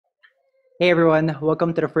Hey everyone,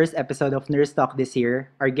 welcome to the first episode of Nurse Talk this year.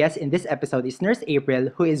 Our guest in this episode is Nurse April,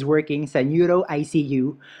 who is working sa Neuro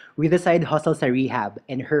ICU with a side hustle sa rehab.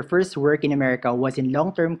 And her first work in America was in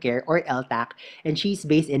long-term care or LTAC, and she's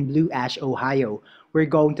based in Blue Ash, Ohio. We're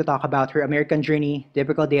going to talk about her American journey,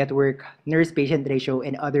 typical day at work, nurse-patient ratio,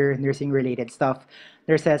 and other nursing-related stuff.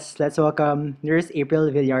 Nurses, let's welcome Nurse April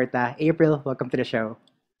Villarta. April, welcome to the show.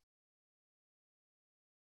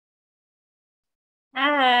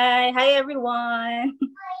 Hi everyone.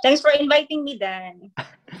 Thanks for inviting me, Dan.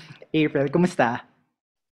 April, kumusta?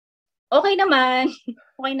 Okay naman.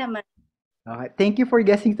 Okay naman. Okay. Thank you for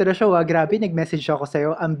guesting to the show. Grabe, nag-message ako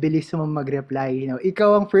sa'yo. Ang bilis mo mag-reply.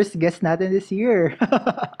 Ikaw ang first guest natin this year.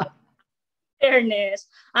 Fairness.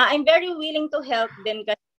 I'm very willing to help din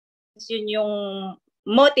kasi yun yung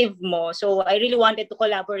motive mo. So I really wanted to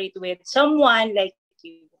collaborate with someone like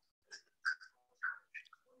you.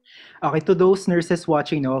 Okay, to those nurses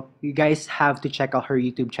watching, you guys have to check out her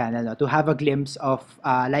YouTube channel to have a glimpse of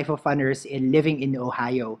life of a nurse in living in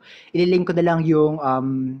Ohio. Ililink ko na lang yung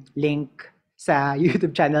link sa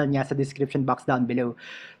YouTube channel niya sa description box down below.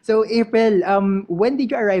 So, April, when did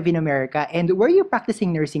you arrive in America and were you practicing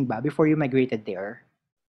nursing ba before you migrated there?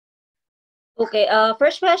 Okay,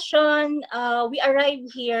 first question. We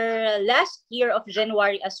arrived here last year of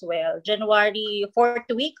January as well. January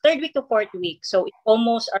 3rd week to 4th week. So it's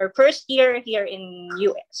almost our first year here in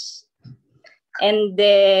US. And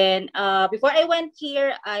then before I went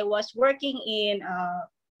here, I was working in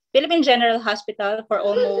Philippine General Hospital for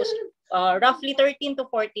almost roughly 13 to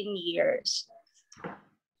 14 years.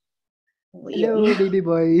 Hello, baby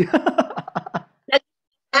boy.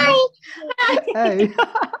 Hi! Hi!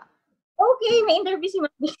 Okay, may interview si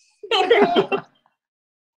Mami.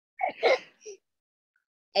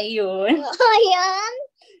 Ayun. Ayan.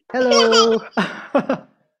 Hello!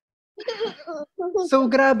 So,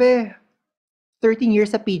 grabe. 13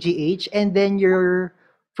 years sa PGH and then your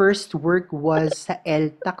first work was sa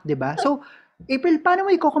LTAC, di ba? So, April, paano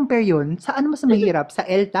mo i-compare yun? Saan mas mahirap? Sa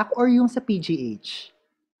LTAC or yung sa PGH?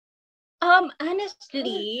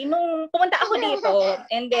 Honestly, nung pumunta ako dito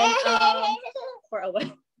and then for a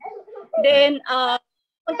while, then,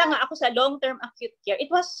 punta nga ako sa long-term acute care.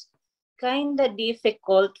 It was kind of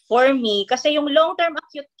difficult for me kasi yung long-term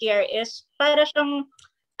acute care is para siyang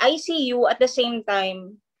ICU at the same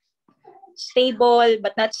time stable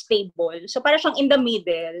but not stable. So para siyang in the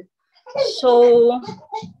middle. So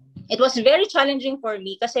it was very challenging for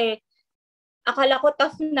me kasi akala ko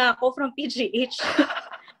tough na ako from PGH.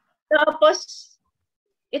 Tapos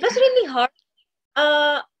it was really hard.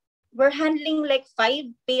 We're handling like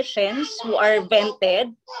 5 patients who are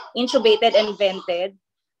vented, intubated and vented.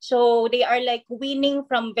 So they are like weaning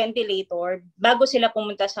from ventilator bago sila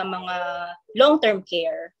pumunta sa mga long-term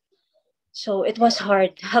care. So it was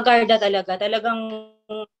hard. Hagarda talaga. Talagang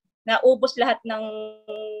naubos lahat ng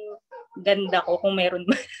ganda ko kung meron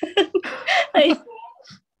ba.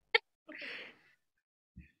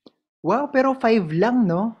 Wow, pero 5 lang,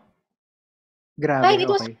 no? Grabe, 5,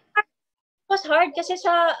 okay. It was hard kasi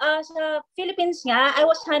sa Philippines nga, I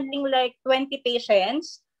was handling like 20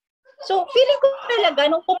 patients. So, feeling ko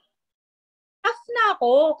talaga, nung tough na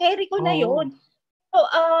ako, carry ko na yun. So,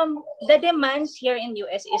 the demands here in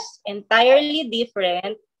US is entirely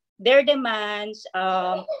different. Their demands,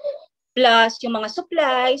 plus yung mga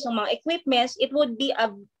supplies, yung mga equipments, it would be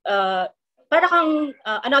para kang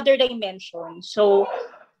another dimension. So,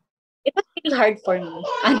 it was really hard for me,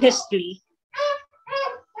 honestly.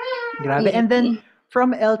 Grabe. And then,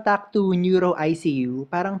 from LTAC to Neuro ICU,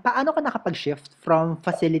 parang paano ka nakapag-shift from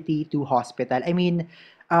facility to hospital? I mean,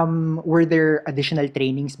 were there additional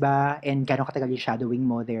trainings ba? And gano'ng katagal yung shadowing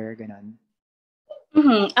mo there? Ganon.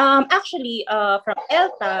 Actually, from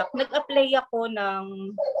LTAC,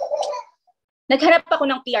 naghanap ako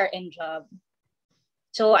ng PRN job.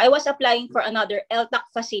 So, I was applying for another LTAC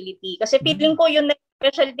facility. Kasi feeling ko yun na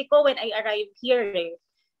specialty ko when I arrived here eh.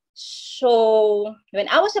 So,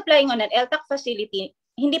 when I was applying on an LTAC facility,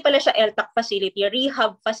 hindi pala siya LTAC facility,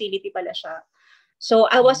 rehab facility pala siya.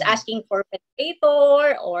 So, I was asking for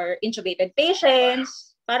ventilator or intubated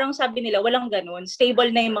patients. Parang sabi nila, walang ganun.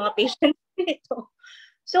 Stable na yung mga patients dito.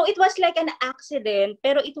 So, it was like an accident,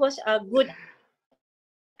 pero it was a good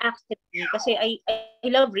accident kasi I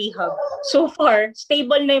love rehab. So far,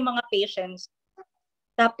 stable na yung mga patients.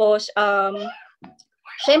 Tapos,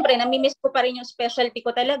 syempre, namimiss ko pa rin yung specialty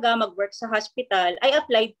ko talaga, mag-work sa hospital. I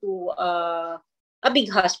applied to a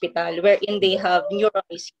big hospital wherein they have Neuro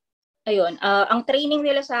ICU. Ayun, ang training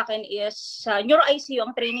nila sa akin is, sa Neuro ICU,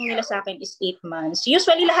 ang training nila sa akin is 8 months.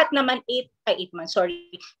 Usually lahat naman 8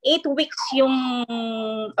 weeks yung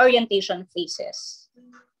orientation phases.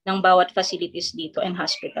 ng bawat facilities dito and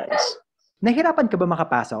hospitals. Nahirapan ka ba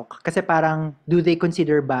makapasok? Kasi parang, do they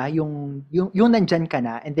consider ba yung nandyan ka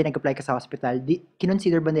na and then nag-apply ka sa hospital,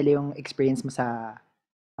 kinonsider ba nila yung experience mo sa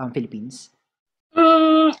Philippines?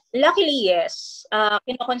 Luckily, yes.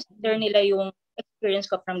 Kino-consider nila yung experience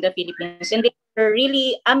ko from the Philippines. And they were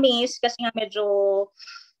really amazed kasi nga medyo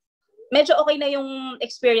okay na yung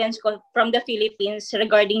experience ko from the Philippines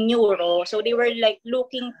regarding neuro. So they were like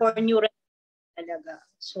looking for neuro talaga.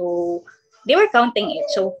 So they were counting it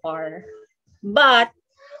so far. But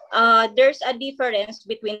there's a difference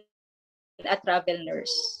between a travel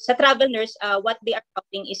nurse. Sa travel nurse, what they are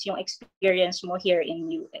counting is yung experience mo here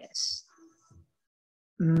in US.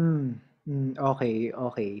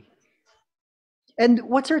 Okay. And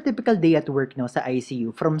what's your typical day at work no sa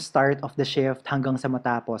ICU from start of the shift hanggang sa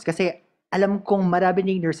matapos? Kasi alam kong marami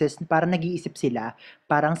ng nurses parang nag-iisip sila,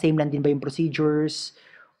 parang same lang din ba yung procedures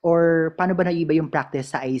or paano ba naiiba yung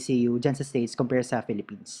practice sa ICU dyan sa States compared sa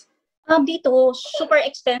Philippines? Dito, super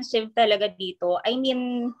extensive talaga dito. I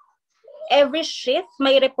mean, every shift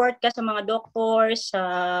may report ka sa mga doctors,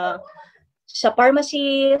 sa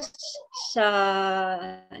pharmacists, sa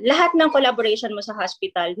lahat ng collaboration mo sa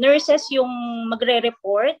hospital. Nurses yung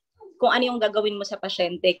magre-report kung ano yung gagawin mo sa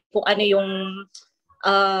pasyente, kung ano yung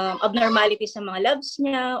abnormality sa mga labs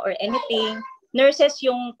niya or anything. Nurses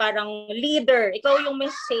yung parang leader. Ikaw yung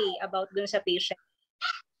may say about dun sa patient.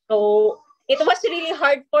 So, it was really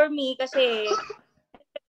hard for me kasi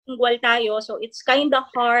lingual tayo. So, it's kind of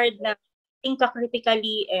hard na think ka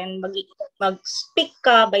critically and mag-speak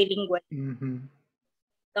ka bilingual.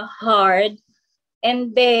 Hard. And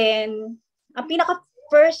then, ang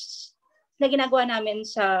pinaka-first na ginagawa namin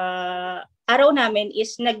sa araw namin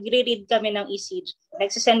is nagre-read kami ng ECG.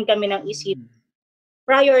 Nagsisend kami ng ECG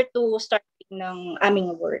prior to starting ng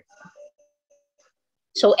aming work.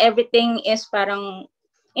 So, everything is parang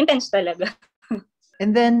intense talaga.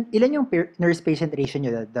 And then, ilan yung nurse-patient ratio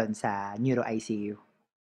nyo doon sa Neuro ICU?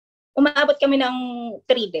 Umabot kami ng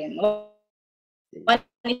 3 din. 1:3.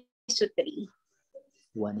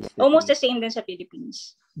 Almost the same din sa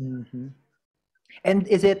Philippines. And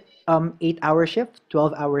is it 8-hour shift,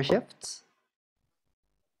 12-hour shifts?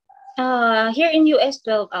 Here in US,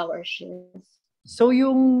 12-hour shift. So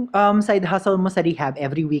yung side hustle mo sa rehab,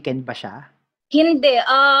 every weekend ba siya? Hindi.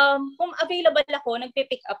 Kung available ako,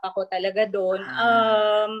 nagpe-pick up ako talaga doon.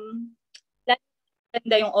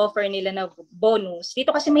 Ganda yung offer nila na bonus.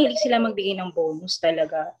 Dito kasi mahilig sila magbigay ng bonus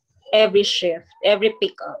talaga. Every shift, every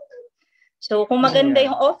pick up. So kung maganda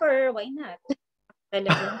yung offer, why not?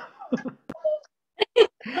 Talaga.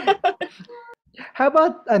 How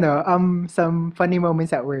about some funny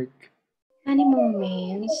moments at work? Funny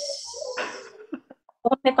moments?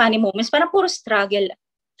 May funny moments. Parang puro struggle.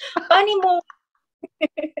 Funny moments.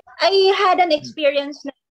 I had an experience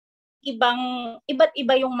na iba't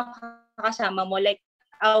iba yung makakasama mo. Like,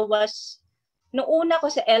 noong una ko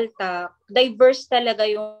sa LTAC, diverse talaga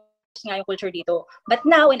yung culture dito. But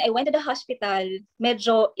now, when I went to the hospital,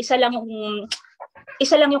 medyo isa lang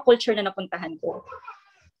yung culture na napuntahan ko.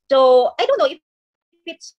 So, I don't know if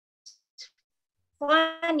it's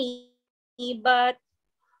funny, but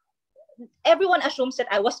everyone assumes that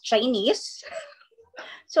I was Chinese.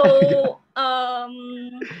 So,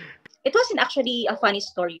 it wasn't actually a funny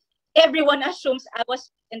story. Everyone assumes I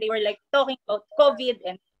was, and they were like talking about COVID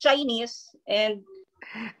and Chinese, and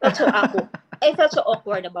I felt so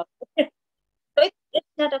awkward about it. So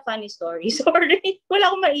it's not a funny story. Sorry, wala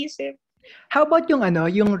akong maisip. How about yung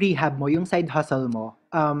rehab mo, yung side hustle mo?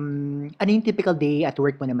 Ano yung typical day at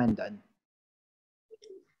work mo naman doon?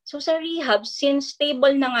 So sa rehab, since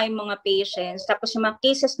stable na nga yung mga patients, tapos yung mga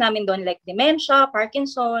cases namin doon like dementia,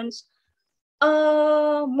 Parkinson's,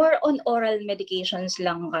 more on oral medications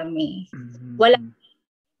lang kami. Wala.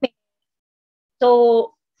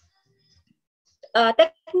 So,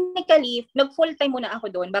 technically, nag-full-time muna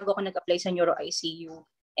ako doon bago ako nag-apply sa Neuro ICU.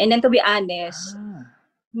 And then to be honest,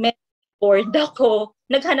 bored ako.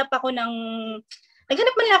 Naghanap man lang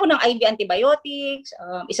ako ng IV antibiotics,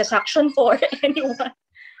 isa-suction for anyone.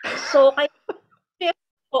 So, kaya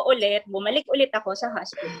bumalik ulit ako sa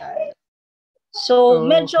hospital. So,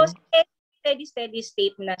 medyo steady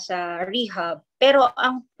state na sa rehab. Pero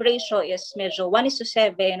ang ratio is medyo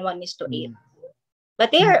 1:7, 1:8. But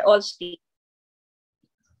they are all steady.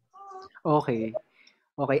 Okay.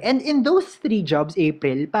 And in those 3 jobs,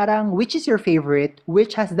 April, parang which is your favorite?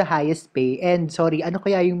 Which has the highest pay? And sorry, ano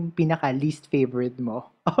kaya yung pinaka-least favorite mo?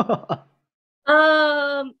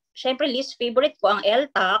 Syempre, least favorite ko ang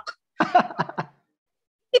LTAC.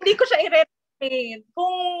 Hindi ko siya i-recommend.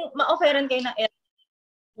 Kung ma-offeran kayo ng LTAC,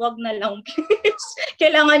 wag na lang, please.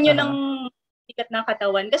 Kailangan nyo ng bigat ng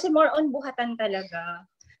katawan. Kasi more on buhatan talaga.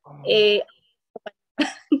 Eh,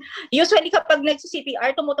 usually kapag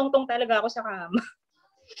nagsi-CPR, tumutungtong talaga ako sa kama.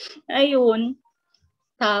 Ayun.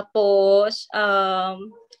 Tapos,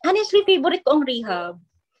 honestly, favorite ko ang rehab.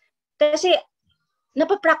 Kasi,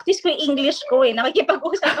 napapractice ko yung English ko eh.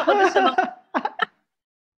 Nakikipag-usap ako dun sa mga...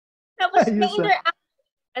 Tapos, may interact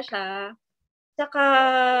na siya. Saka,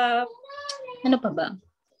 ano pa ba?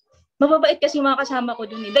 Mababait kasi yung mga kasama ko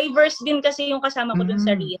dun eh. Diverse din kasi yung kasama ko dun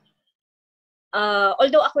sa rehab.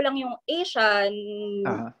 Although ako lang yung Asian,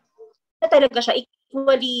 na talaga siya,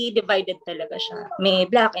 equally divided talaga siya. May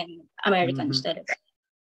Black and Americans talaga.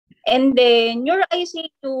 And then, Neuro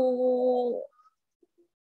ICU,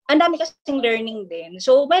 ang dami kasing learning din.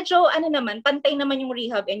 So, medyo, pantay naman yung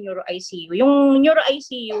rehab and Neuro ICU. Yung Neuro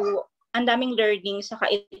ICU, ang daming learning, saka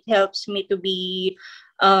it helps me to be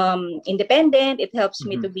independent, it helps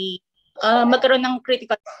me to be, magkaroon ng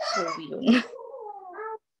critical, so yun.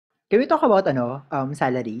 Can we talk about,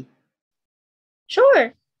 salary?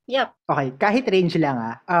 Sure. Yep. Okay, kahit range lang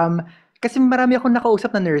kasi marami akong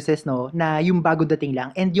nakausap na nurses, no, na yung bago dating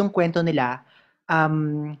lang, and yung kwento nila,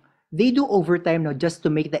 they do overtime, no, just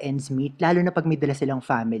to make the ends meet, lalo na pag may dala silang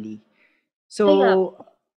family. So,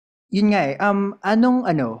 yun nga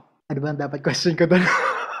ano bang dapat question ko doon?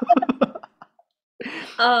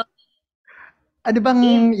 Ano bang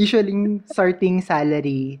usually starting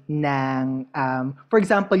salary ng, for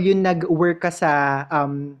example, yung nag-work ka sa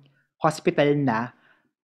hospital na,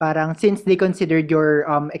 parang since they considered your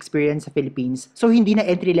experience sa Philippines, so hindi na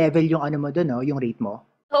entry level yung mo doon, no, yung rate mo?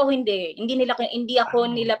 Oo, hindi. Hindi ako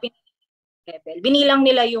nila level. Binilang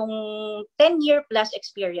nila yung 10-year plus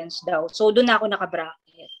experience daw. So doon ako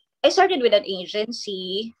naka-bracket. I started with an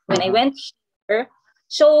agency when I went here.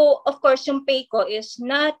 So of course, yung pay ko is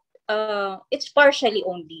not it's partially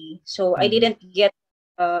only. So I didn't get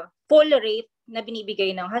full rate na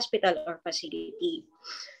binibigay ng hospital or facility.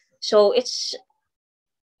 So it's,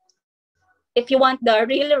 if you want the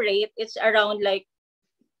real rate, it's around like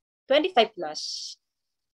 25 plus.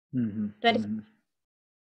 25.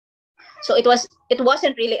 So it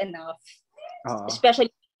wasn't really enough.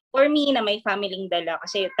 Especially for me na may family dala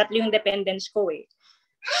kasi tatlo yung dependents ko eh.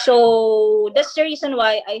 So that's the reason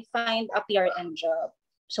why I find a PRN job.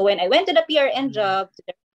 So when I went to the PRN job,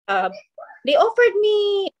 they offered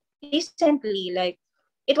me recently, like,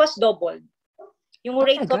 it was doubled. Yung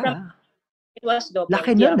rate ko from, it was double.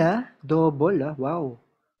 Laki nun double wow.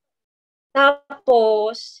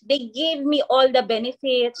 Tapos, they gave me all the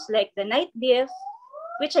benefits, like the night diff,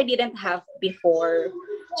 which I didn't have before.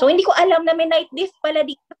 So hindi ko alam na may night diff pala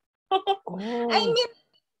dito. I mean,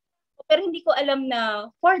 pero hindi ko alam na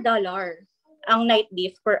 $4 ang night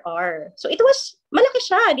diff per hour. So it was, malaki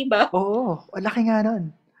siya, di ba? Oo, malaki nga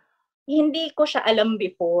nun. Hindi ko siya alam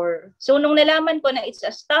before. So, nung nalaman ko na it's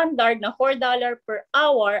a standard na $4 per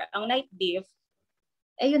hour ang night diff,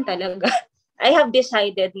 ayun talaga. I have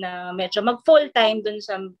decided na medyo mag-full-time dun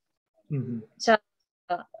sa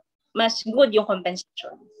mas good yung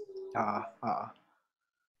compensation.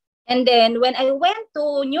 And then, when I went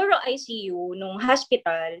to Neuro ICU nung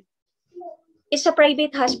hospital, it's a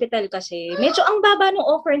private hospital kasi. Medyo ang baba nung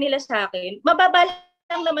offer nila sa akin. Mababa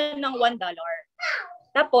lang naman ng $1.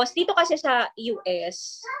 Tapos, dito kasi sa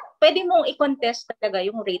US, pwede mong i-contest talaga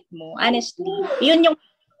yung rate mo. Honestly. Yun yung...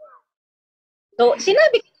 So,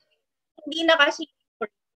 sinabi ko, hindi na kasi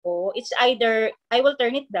ko, it's either I will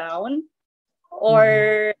turn it down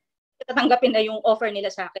or tatanggapin na yung offer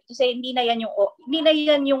nila sa akin. Kasi hindi na yan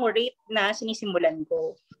yung rate na sinisimulan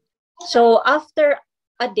ko. So, after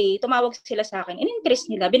a day, tumawag sila sa akin.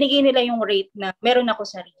 In-increase nila. Binigay nila yung rate na meron ako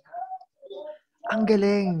sa rehab. Ang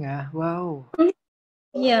galing wow.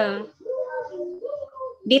 Yeah.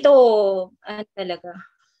 Dito, talaga,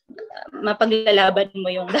 mapaglalaban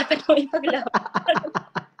mo yung dapat mo ipaglaban.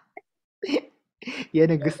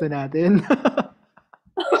 Yan ang gusto natin.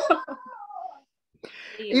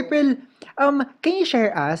 April, can you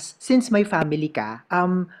share us, since may family ka,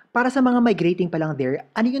 para sa mga migrating pa lang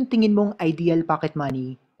there, ano yung tingin mong ideal pocket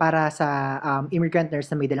money para sa immigrant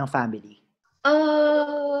nurse na may dalang family?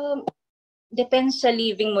 Depends sa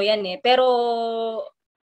living mo yan eh. Pero,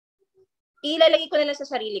 ilalagay ko na lang sa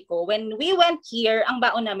sarili ko. When we went here, ang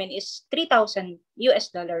baon namin is $3,000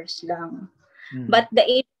 lang. But the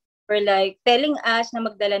agents were like telling us na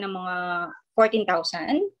magdala ng mga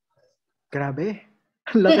 14,000. Grabe.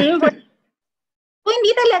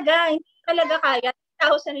 Hindi talaga kaya.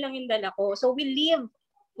 1,000 lang yung dala ko. So we live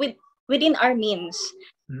within our means.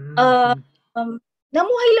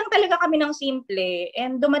 Namuhay lang talaga kami ng simple,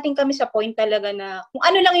 and dumating kami sa point talaga na kung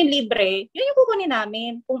ano lang yung libre, yun yung kukunin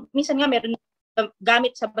namin. Kung minsan nga meron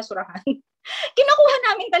gamit sa basurahan. Kinukuha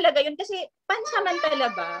namin talaga yun kasi pansamantala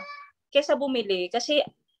ba kesa bumili. Kasi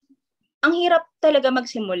ang hirap talaga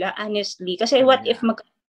magsimula, honestly. Kasi what if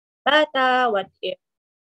bata, what if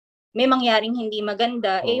may mangyaring hindi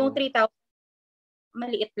maganda, yung 3,000,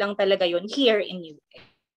 maliit lang talaga yun here in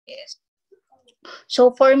US.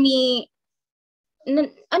 So for me,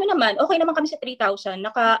 ano naman, okay naman kami sa 3,000,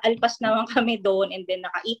 nakaalpas naman kami doon, and then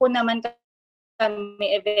nakaipon naman kami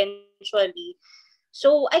eventually.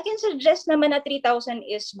 So I can suggest naman na 3,000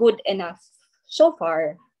 is good enough so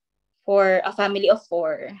far for a family of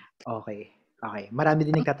 4. Okay. Marami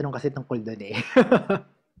din nagtatanong kasi tungkol doon eh.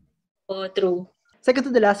 Oh, true. Second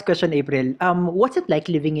to the last question, April. What's it like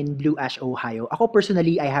living in Blue Ash, Ohio? Ako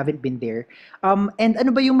personally, I haven't been there. And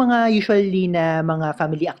ano ba yung mga usually na mga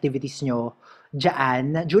family activities nyo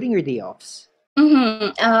dyan during your day offs?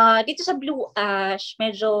 Dito sa Blue Ash,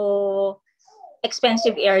 medyo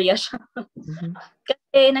expensive area siya.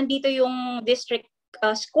 Kasi nandito yung district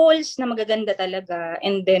schools na magaganda talaga,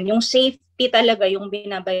 and then yung safety talaga yung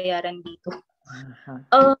binabayaran dito.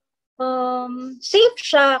 Safe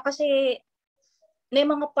siya kasi may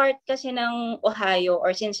mga part kasi ng Ohio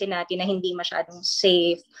or Cincinnati na hindi masyadong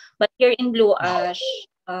safe. But here in Blue Ash,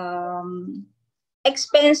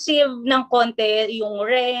 expensive ng konti yung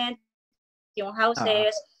rent, yung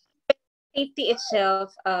houses. Safety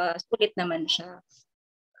itself, sulit naman siya.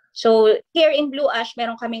 So here in Blue Ash,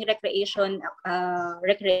 meron kaming recreational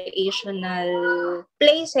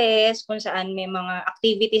places kung saan may mga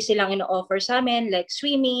activities silang ino-offer sa amin, like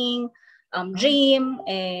swimming, gym,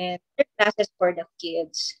 and classes for the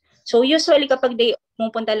kids. So usually kapag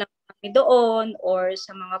pumunta lang kami doon or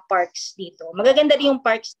sa mga parks dito. Magaganda din yung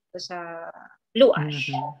parks dito sa Blue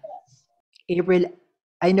Ash. April,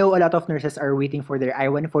 I know a lot of nurses are waiting for their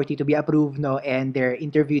I-140 to be approved, no, and their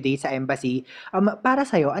interview date sa embassy. Para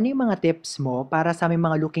sa'yo, ano yung mga tips mo para sa aming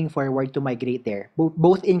mga looking forward to migrate there,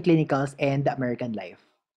 both in clinicals and American life?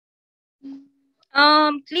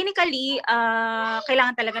 Clinically,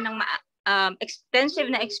 kailangan talaga ng extensive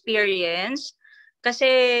na experience kasi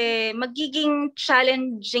magiging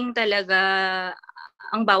challenging talaga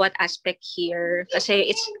ang bawat aspect here kasi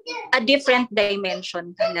it's a different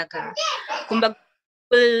dimension talaga. Kumbaga,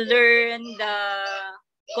 will learn the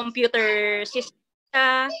computer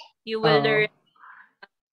system, you will learn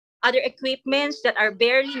other equipments that are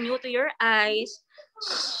barely new to your eyes.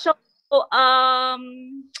 So,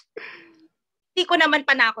 hindi ko naman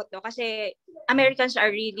panakot to kasi Americans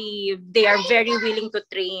are they are very willing to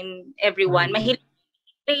train everyone. Mahilig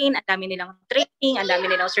train, ang dami nilang training, ang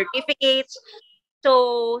dami nilang certificates.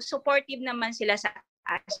 So, supportive naman sila sa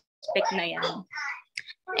aspect na yan.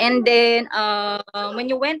 And then, when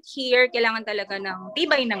you went here, kailangan talaga ng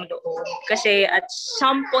tibay ng loob. Kasi at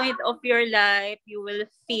some point of your life, you will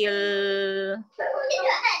feel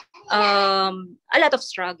a lot of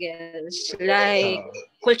struggles. Like,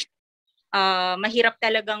 mahirap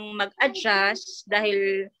talagang mag-adjust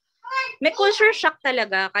dahil may culture shock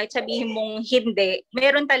talaga. Kahit sabihin mong hindi,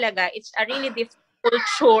 meron talaga. It's a really difficult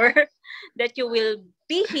culture that you will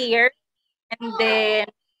be here. And then,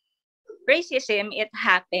 racism, it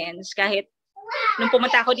happens. Kahit nung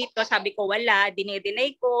pumunta ako dito, sabi ko wala,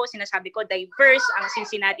 dinedeny ko, sinasabi ko diverse ang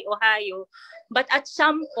Cincinnati, Ohio. But at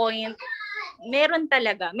some point, meron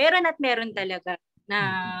talaga na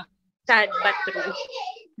sad but true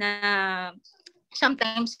na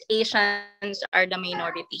sometimes Asians are the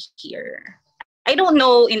minority here. I don't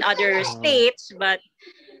know in other states, but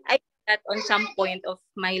I think that on some point of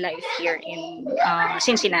my life here in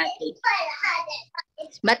Cincinnati.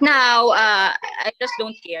 But now, I just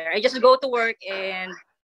don't care. I just go to work and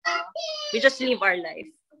we just live our life.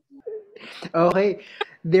 Okay.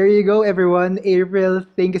 There you go, everyone. April,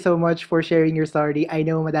 thank you so much for sharing your story. I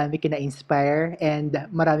know madami ka na-inspire and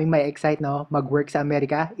maraming may excite, no? Mag-work sa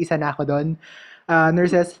Amerika. Isa na ako doon.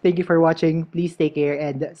 Nurses, thank you for watching. Please take care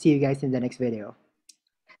and see you guys in the next video.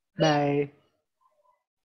 Bye!